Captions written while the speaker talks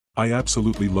I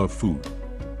absolutely love food.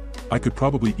 I could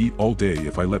probably eat all day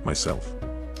if I let myself.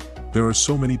 There are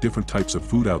so many different types of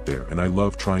food out there and I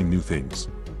love trying new things.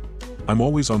 I'm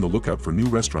always on the lookout for new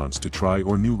restaurants to try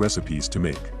or new recipes to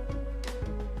make.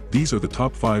 These are the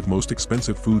top 5 most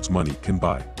expensive foods money can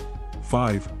buy.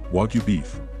 5. Wagyu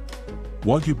beef.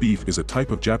 Wagyu beef is a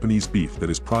type of Japanese beef that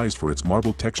is prized for its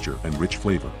marbled texture and rich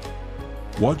flavor.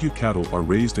 Wagyu cattle are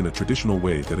raised in a traditional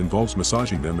way that involves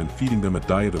massaging them and feeding them a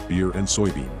diet of beer and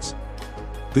soybeans.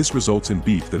 This results in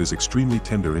beef that is extremely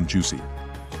tender and juicy.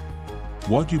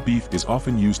 Wagyu beef is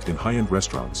often used in high-end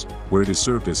restaurants, where it is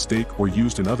served as steak or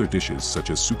used in other dishes such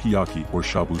as sukiyaki or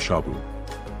shabu shabu.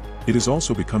 It is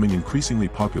also becoming increasingly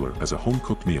popular as a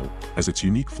home-cooked meal, as its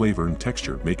unique flavor and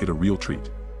texture make it a real treat.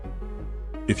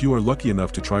 If you are lucky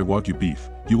enough to try Wagyu beef,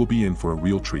 you will be in for a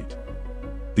real treat.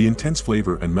 The intense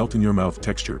flavor and melt-in-your-mouth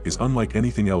texture is unlike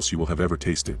anything else you will have ever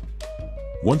tasted.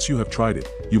 Once you have tried it,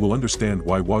 you will understand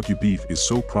why Wagyu beef is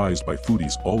so prized by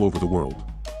foodies all over the world.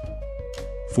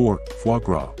 4. Foie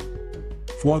gras.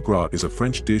 Foie gras is a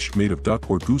French dish made of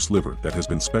duck or goose liver that has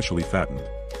been specially fattened.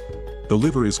 The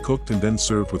liver is cooked and then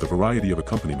served with a variety of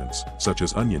accompaniments, such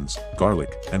as onions,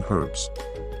 garlic, and herbs.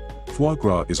 Foie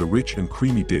gras is a rich and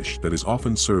creamy dish that is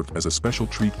often served as a special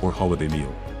treat or holiday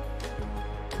meal.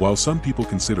 While some people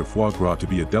consider foie gras to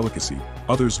be a delicacy,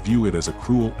 others view it as a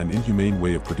cruel and inhumane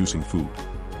way of producing food.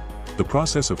 The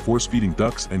process of force-feeding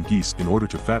ducks and geese in order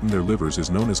to fatten their livers is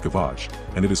known as gavage,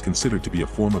 and it is considered to be a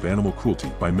form of animal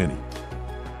cruelty by many.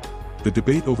 The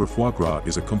debate over foie gras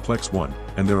is a complex one,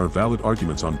 and there are valid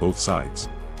arguments on both sides.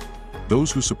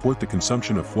 Those who support the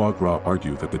consumption of foie gras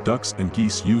argue that the ducks and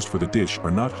geese used for the dish are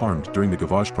not harmed during the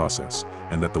gavage process,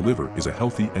 and that the liver is a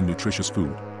healthy and nutritious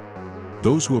food.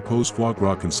 Those who oppose foie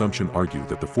gras consumption argue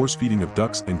that the force-feeding of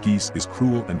ducks and geese is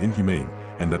cruel and inhumane,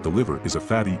 and that the liver is a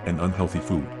fatty and unhealthy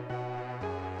food.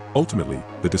 Ultimately,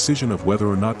 the decision of whether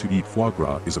or not to eat foie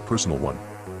gras is a personal one.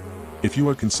 If you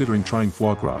are considering trying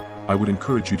foie gras, I would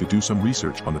encourage you to do some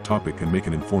research on the topic and make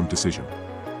an informed decision.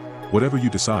 Whatever you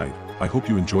decide, I hope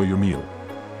you enjoy your meal.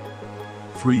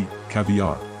 3.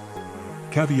 Caviar.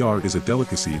 Caviar is a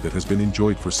delicacy that has been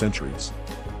enjoyed for centuries.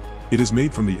 It is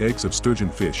made from the eggs of sturgeon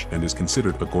fish and is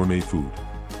considered a gourmet food.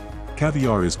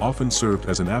 Caviar is often served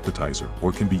as an appetizer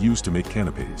or can be used to make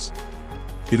canapés.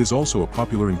 It is also a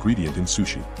popular ingredient in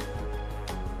sushi.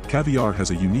 Caviar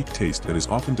has a unique taste that is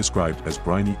often described as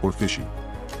briny or fishy.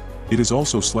 It is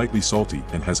also slightly salty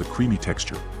and has a creamy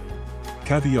texture.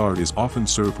 Caviar is often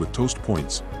served with toast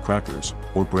points, crackers,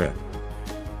 or bread.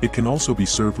 It can also be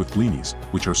served with blinis,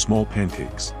 which are small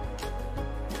pancakes.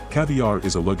 Caviar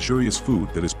is a luxurious food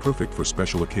that is perfect for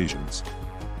special occasions.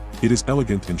 It is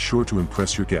elegant and sure to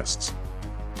impress your guests.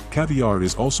 Caviar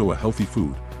is also a healthy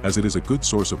food, as it is a good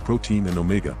source of protein and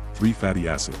omega-3 fatty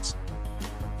acids.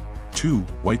 2.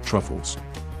 White truffles.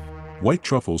 White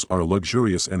truffles are a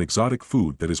luxurious and exotic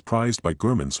food that is prized by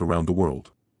gourmands around the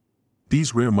world.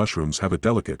 These rare mushrooms have a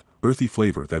delicate, earthy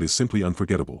flavor that is simply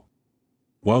unforgettable.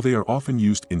 While they are often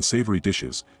used in savory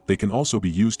dishes, they can also be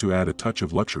used to add a touch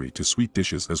of luxury to sweet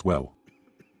dishes as well.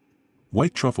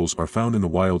 White truffles are found in the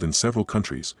wild in several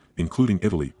countries, including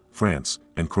Italy, France,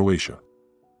 and Croatia.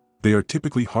 They are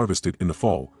typically harvested in the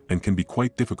fall and can be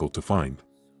quite difficult to find.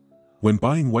 When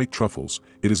buying white truffles,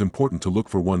 it is important to look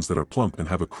for ones that are plump and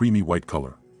have a creamy white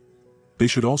color. They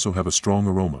should also have a strong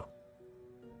aroma.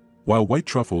 While white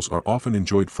truffles are often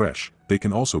enjoyed fresh, they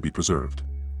can also be preserved.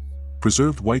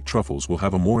 Preserved white truffles will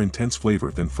have a more intense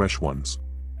flavor than fresh ones.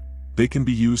 They can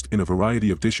be used in a variety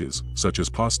of dishes, such as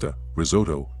pasta,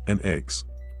 risotto, and eggs.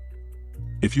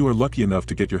 If you are lucky enough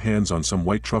to get your hands on some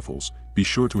white truffles, be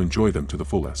sure to enjoy them to the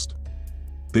fullest.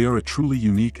 They are a truly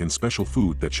unique and special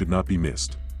food that should not be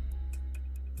missed.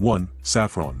 1.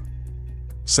 Saffron.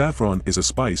 Saffron is a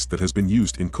spice that has been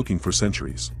used in cooking for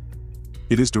centuries.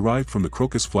 It is derived from the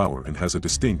crocus flower and has a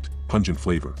distinct, pungent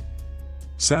flavor.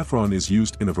 Saffron is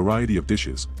used in a variety of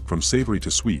dishes, from savory to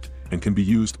sweet, and can be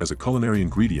used as a culinary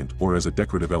ingredient or as a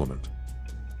decorative element.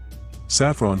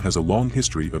 Saffron has a long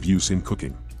history of use in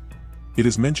cooking. It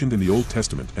is mentioned in the Old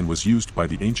Testament and was used by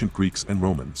the ancient Greeks and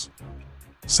Romans.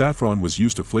 Saffron was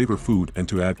used to flavor food and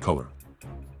to add color.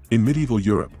 In medieval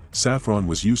Europe, saffron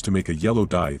was used to make a yellow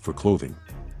dye for clothing.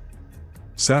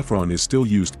 Saffron is still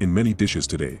used in many dishes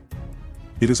today.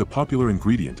 It is a popular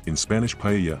ingredient in Spanish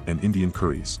paella and Indian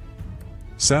curries.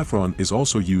 Saffron is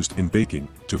also used in baking,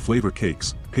 to flavor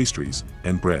cakes, pastries,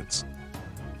 and breads.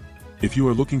 If you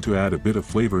are looking to add a bit of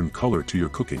flavor and color to your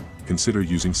cooking, consider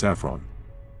using saffron.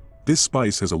 This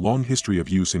spice has a long history of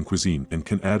use in cuisine and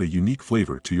can add a unique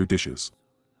flavor to your dishes.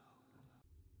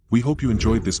 We hope you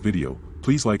enjoyed this video.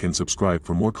 Please like and subscribe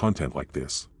for more content like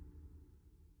this.